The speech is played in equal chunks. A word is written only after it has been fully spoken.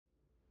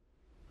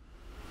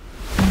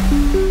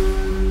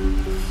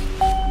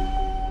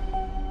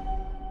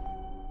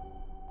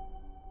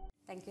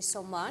you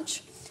so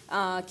much.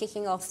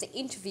 Kicking off the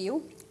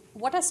interview,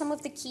 what are some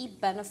of the key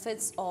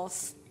benefits of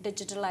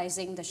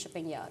digitalizing the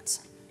shipping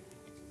yards?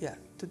 Yeah,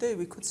 today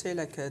we could say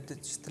like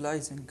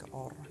digitalizing,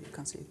 or you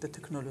can say the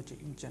technology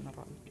in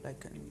general,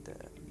 like in the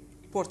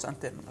ports and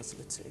terminals,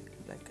 let's say.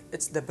 Like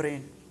it's the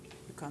brain,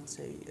 you can't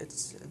say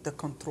it's the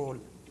control.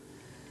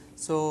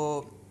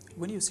 So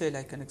when you say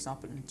like an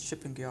example in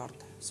shipping yard,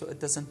 so it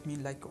doesn't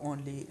mean like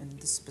only in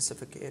this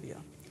specific area.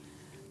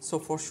 So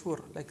for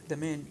sure, like the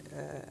main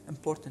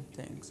important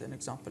things, an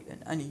example in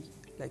any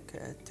like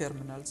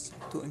terminals,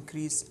 to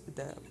increase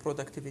the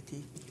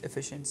productivity,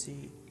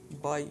 efficiency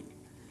by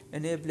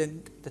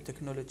enabling the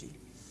technology.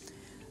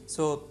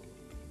 So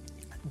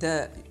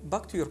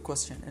back to your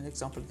question, an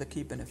example, the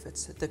key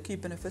benefits. The key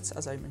benefits,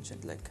 as I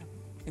mentioned, like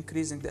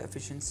increasing the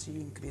efficiency,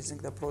 increasing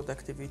the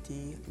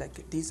productivity,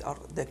 like these are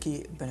the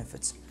key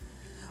benefits.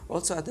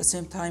 Also at the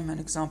same time, an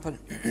example,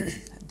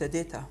 the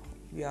data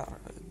we are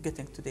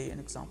getting today, an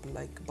example,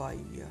 like by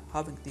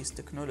having these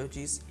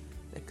technologies,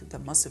 like the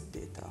massive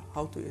data,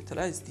 how to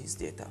utilize these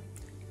data.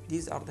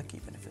 These are the key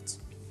benefits.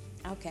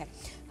 Okay,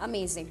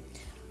 amazing.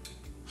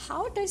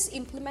 How does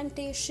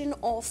implementation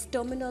of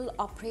terminal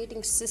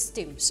operating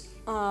systems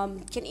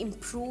can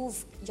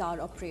improve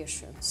yard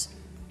operations?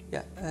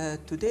 Yeah,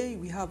 today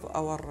we have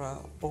our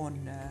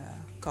own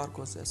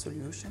cargo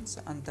solutions.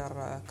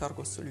 Under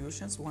cargo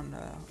solutions, one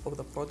of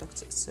the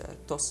products is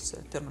TOS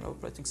terminal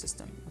operating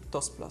system,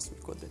 TOS Plus we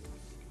call it.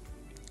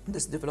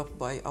 This is developed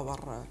by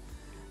our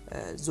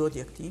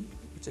Zodiac team,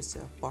 which is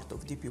part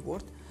of DP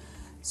World.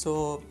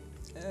 So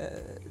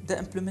the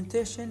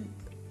implementation,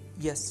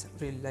 yes,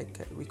 really,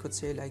 like we could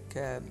say like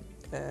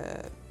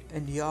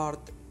in yard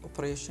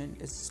operation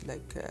is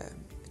like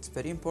it's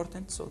very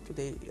important. So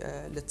today,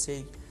 let's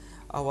say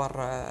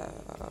our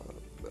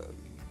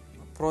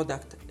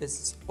product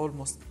is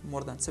almost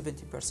more than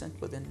 70%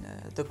 within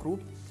the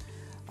group,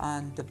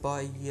 and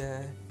by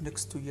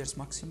next 2 years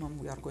maximum,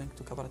 we are going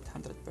to cover it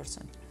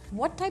 100%.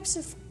 What types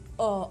of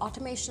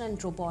automation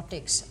and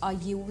robotics are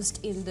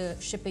used in the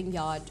shipping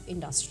yard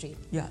industry?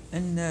 Yeah,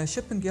 in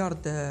shipping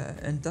yard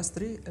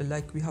industry,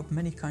 like we have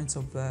many kinds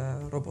of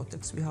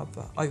robotics. We have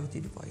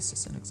IoT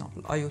devices, an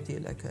example.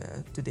 IoT, like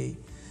today,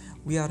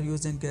 we are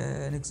using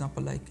an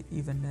example like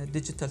even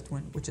digital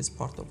twin, which is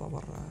part of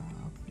our,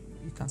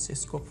 you can say,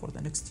 scope for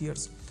the next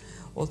years.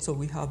 Also,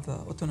 we have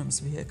autonomous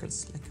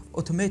vehicles, like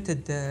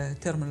automated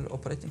terminal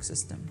operating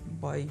system.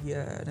 By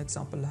an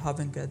example,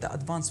 having the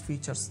advanced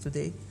features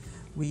today,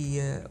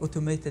 we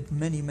automated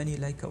many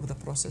like of the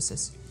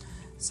processes.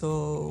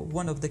 So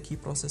one of the key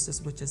processes,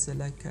 which is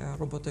like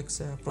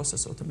robotics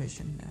process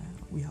automation,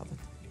 we have it.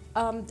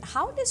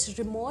 How does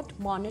remote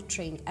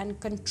monitoring and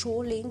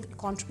controlling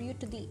contribute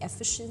to the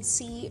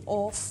efficiency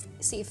of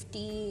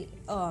safety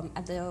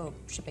at the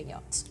shipping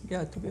yards?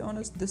 Yeah, to be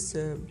honest, this is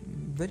a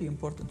very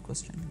important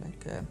question.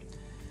 Like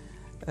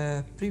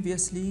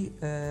previously,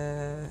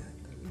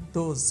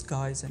 those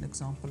guys, an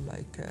example,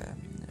 like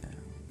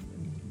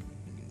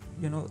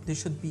you know, they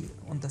should be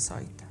on the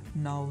site.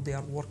 Now they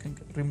are working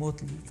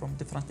remotely from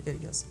different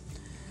areas.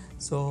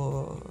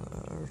 So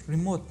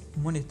remote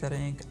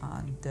monitoring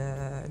and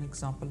an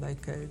example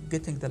like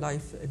getting the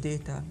live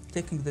data,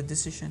 taking the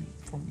decision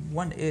from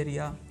one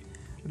area,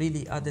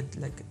 really added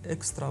like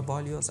extra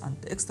values and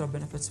extra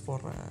benefits for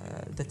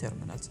the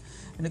terminals.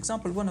 An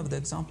example, one of the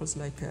examples,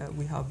 like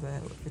we have,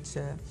 it's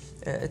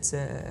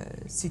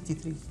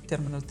CT3,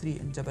 Terminal 3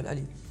 in Jabal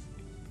Ali.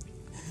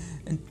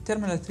 And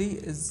Terminal 3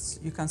 is,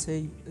 you can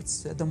say,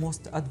 it's the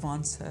most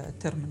advanced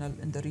terminal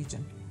in the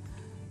region.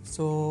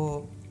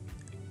 So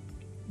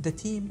the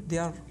team, they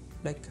are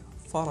like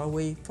far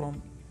away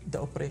from the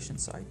operation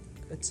side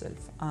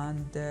itself,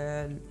 and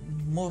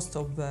most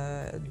of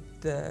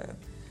the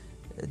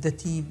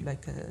team,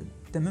 like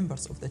the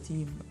members of the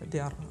team, they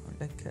are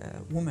like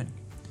women.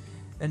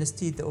 And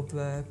instead of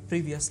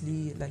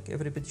previously, like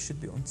everybody should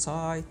be on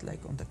site,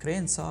 like on the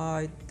crane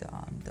side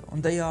and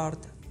on the yard.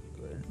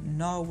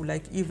 Now,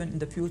 like even in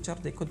the future,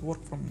 they could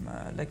work from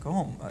like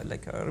home,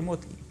 like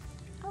remotely.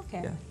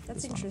 Okay, yeah,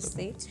 that's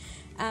interesting.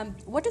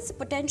 What is the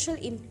potential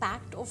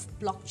impact of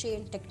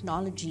blockchain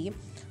technology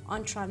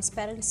on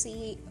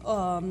transparency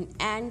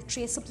and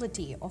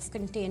traceability of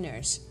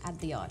containers at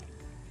the yard?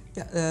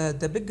 Yeah,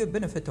 the big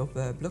benefit of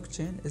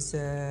blockchain is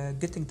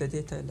getting the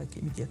data like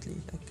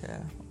immediately, like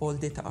all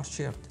data are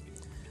shared.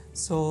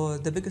 So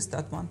the biggest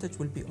advantage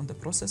will be on the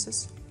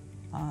processes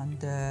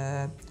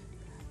and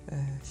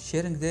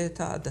sharing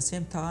data at the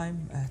same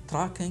time,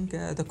 tracking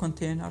the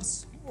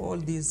containers. All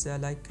these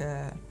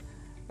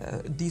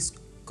these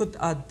could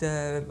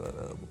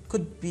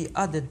be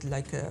added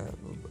like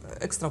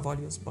extra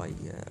values by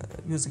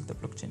using the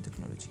blockchain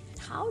technology.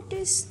 How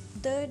does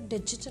the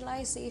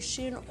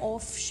digitalization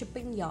of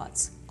shipping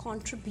yards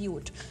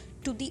contribute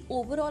to the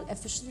overall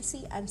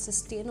efficiency and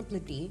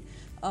sustainability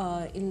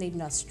in the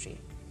industry?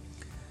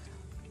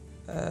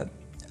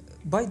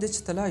 By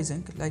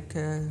digitalizing, like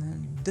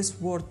this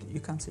word, you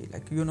can say,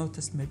 like you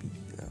noticed maybe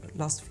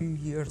last few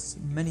years,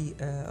 many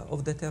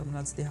of the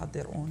terminals, they had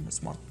their own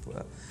smart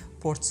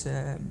ports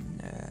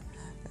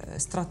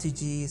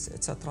strategies,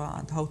 etc.,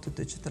 and how to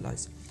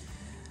digitalize.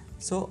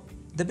 So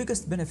the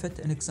biggest benefit,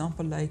 an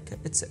example, like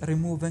it's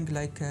removing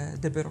like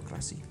the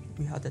bureaucracy.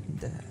 We had it in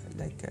the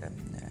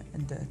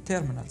in the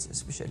terminals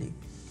especially.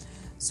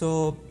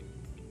 So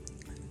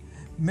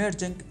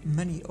merging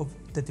many of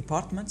the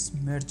departments,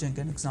 merging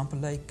an example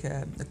like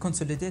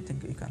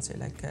consolidating, you can say,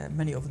 like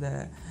many of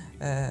the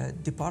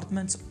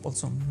departments,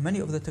 also many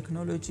of the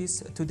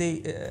technologies.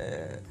 Today,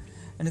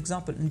 an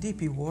example in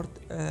DP World,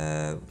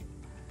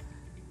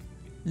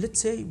 let's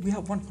say we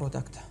have one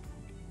product,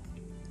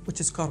 which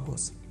is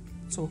cargos.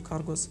 So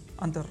cargos,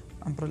 under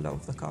umbrella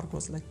of the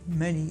cargos, like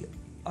many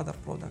other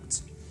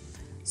products.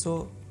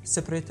 So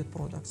separated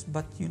products,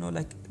 but you know,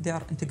 like they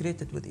are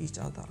integrated with each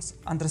others,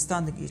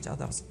 understanding each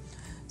others.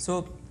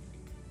 So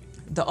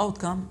the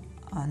outcome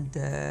and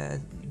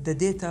the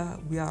data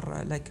we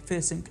are like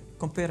facing,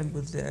 comparing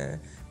with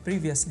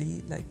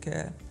previously,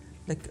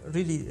 like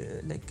really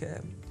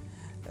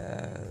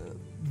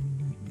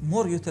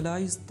more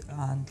utilized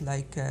and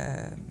like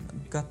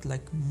got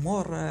like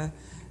more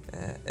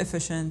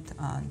efficient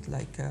and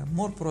like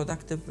more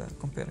productive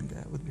comparing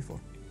with before.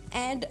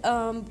 And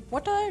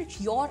what are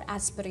your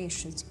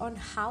aspirations on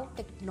how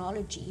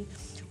technology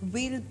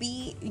will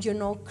be, you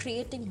know,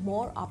 creating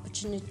more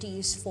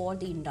opportunities for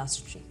the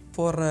industry?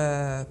 For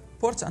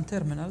ports and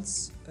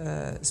terminals,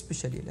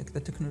 especially like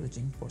the technology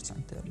in ports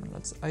and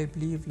terminals, I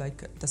believe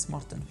like the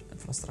smart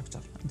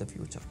infrastructure in the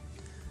future.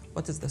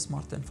 What is the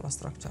smart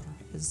infrastructure?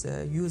 Is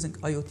using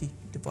IoT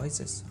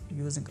devices,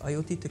 using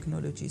IoT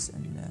technologies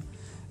in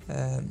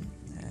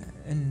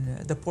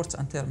the ports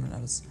and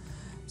terminals.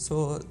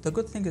 So the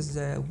good thing is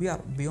we are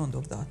beyond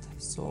of that.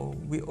 So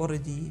we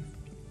already,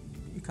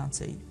 you can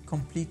say,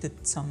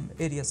 completed some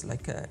areas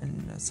like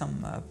in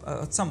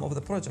some of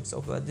the projects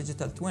of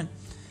digital twin,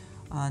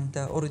 and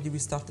already we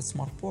started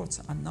smart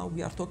ports, and now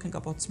we are talking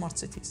about smart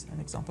cities. An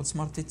example,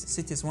 smart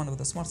cities, one of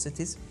the smart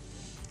cities,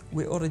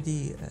 we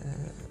already,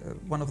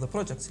 one of the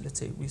projects, let's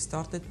say, we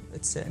started,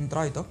 it's in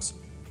dry docks.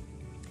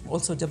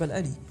 Also Jabal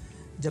Ali.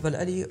 Jabal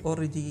Ali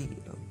already,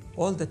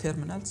 all the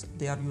terminals,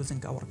 they are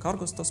using our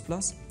Cargo Stos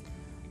Plus.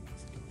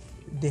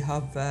 They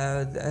have,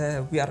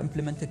 we are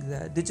implementing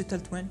the digital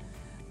twin,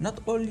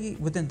 not only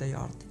within the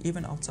yard,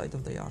 even outside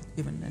of the yard,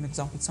 even an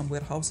example, some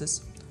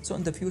warehouses. So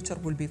in the future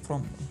will be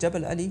from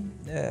Jabal Ali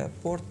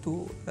port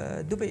to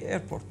Dubai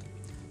airport.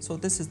 So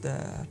this is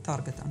the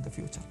target and the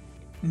future.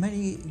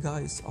 Many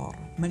guys, or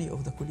many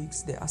of the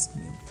colleagues, they ask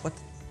me what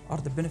are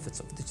the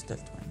benefits of digital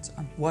twins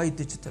and why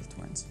digital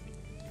twins.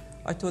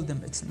 I told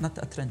them it's not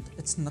a trend,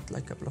 it's not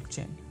like a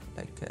blockchain,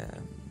 like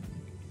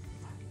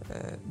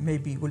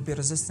maybe will be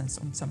resistance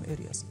on some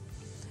areas.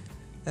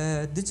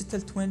 Digital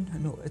twin,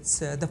 no, it's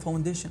the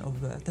foundation of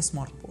the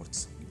smart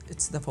ports.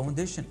 It's the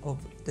foundation of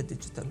the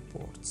digital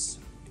ports.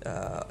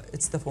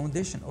 It's the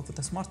foundation of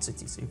the smart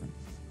cities even.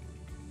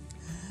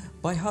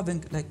 By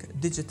having like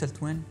digital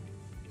twin,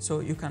 so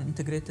you can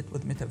integrate it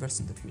with metaverse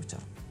in the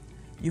future.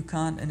 You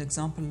can, an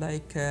example,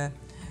 like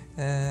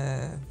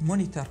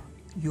monitor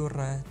your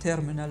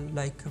terminal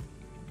like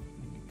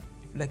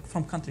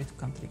from country to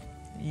country.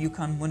 You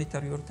can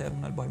monitor your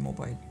terminal by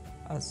mobile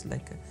as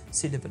like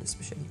sea level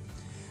especially.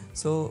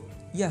 So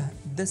yeah,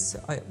 this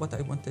what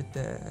I wanted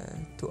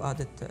to add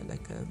it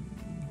like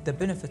the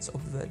benefits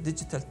of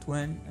digital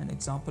twin. An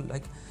example,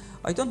 like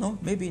I don't know,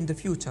 maybe in the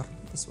future,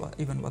 this was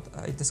even what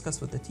I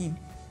discussed with the team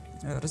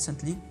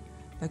recently,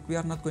 like we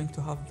are not going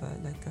to have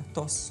like a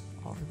TOS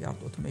or yard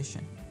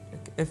automation,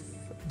 like if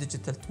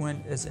digital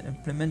twin is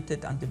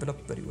implemented and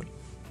developed very well.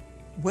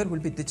 Where will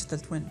be digital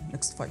twin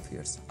next 5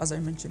 years? As I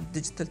mentioned,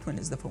 digital twin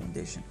is the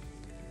foundation.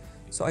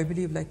 So I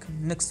believe like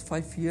next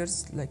 5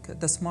 years, like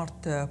the smart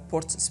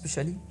ports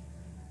especially,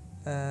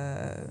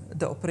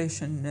 the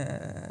operation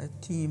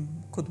team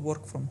could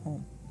work from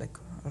home, like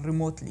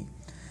remotely.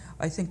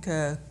 I think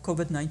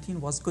COVID-19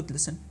 was good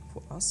lesson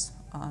for us,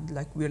 and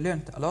like we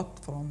learned a lot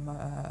from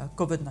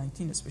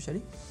COVID-19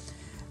 especially.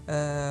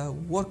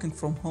 Working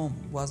from home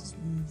was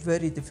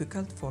very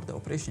difficult for the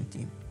operation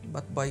team,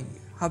 but by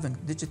having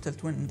digital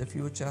twin in the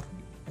future,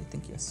 I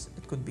think yes,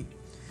 it could be.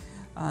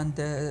 And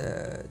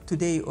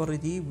today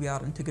already we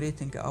are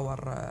integrating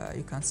our,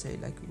 you can say,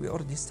 like we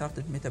already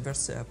started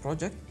metaverse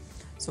project.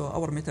 So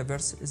our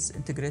metaverse is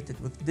integrated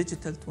with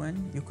digital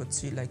twin. You could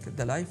see like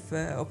the live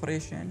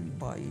operation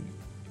by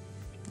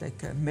like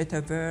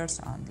metaverse,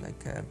 and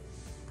like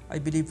I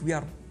believe we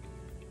are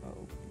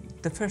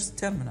the first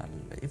terminal,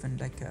 even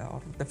like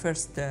or the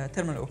first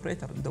terminal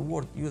operator in the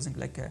world using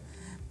like a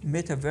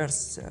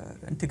metaverse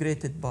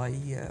integrated by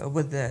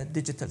with the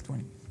digital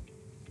twin,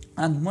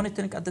 and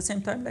monitoring at the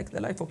same time like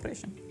the live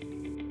operation.